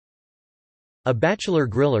A bachelor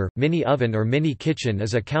griller, mini oven or mini kitchen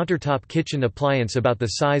is a countertop kitchen appliance about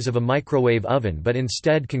the size of a microwave oven but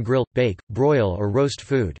instead can grill, bake, broil or roast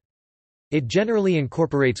food. It generally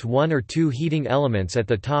incorporates one or two heating elements at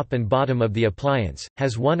the top and bottom of the appliance,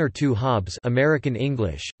 has one or two hobs American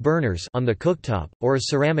English, burners on the cooktop, or a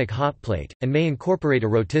ceramic hotplate, and may incorporate a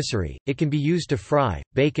rotisserie. It can be used to fry,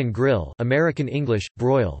 bake and grill American English,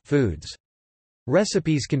 broil foods.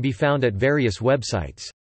 Recipes can be found at various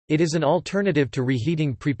websites. It is an alternative to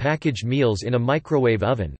reheating prepackaged meals in a microwave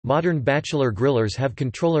oven. Modern bachelor grillers have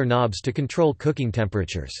controller knobs to control cooking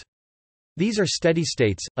temperatures. These are steady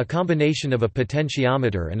states, a combination of a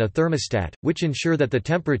potentiometer and a thermostat, which ensure that the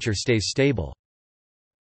temperature stays stable.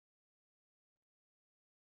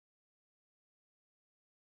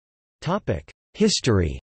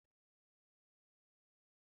 History.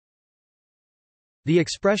 The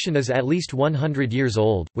expression is at least 100 years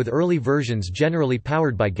old, with early versions generally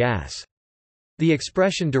powered by gas. The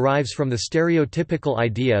expression derives from the stereotypical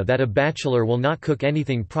idea that a bachelor will not cook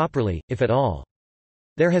anything properly, if at all.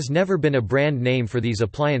 There has never been a brand name for these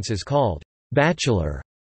appliances called Bachelor.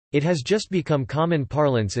 It has just become common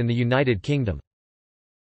parlance in the United Kingdom.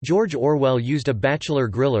 George Orwell used a bachelor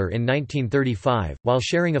griller in 1935, while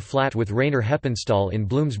sharing a flat with Rainer Heppenstall in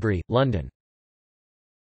Bloomsbury, London.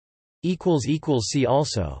 See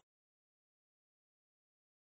also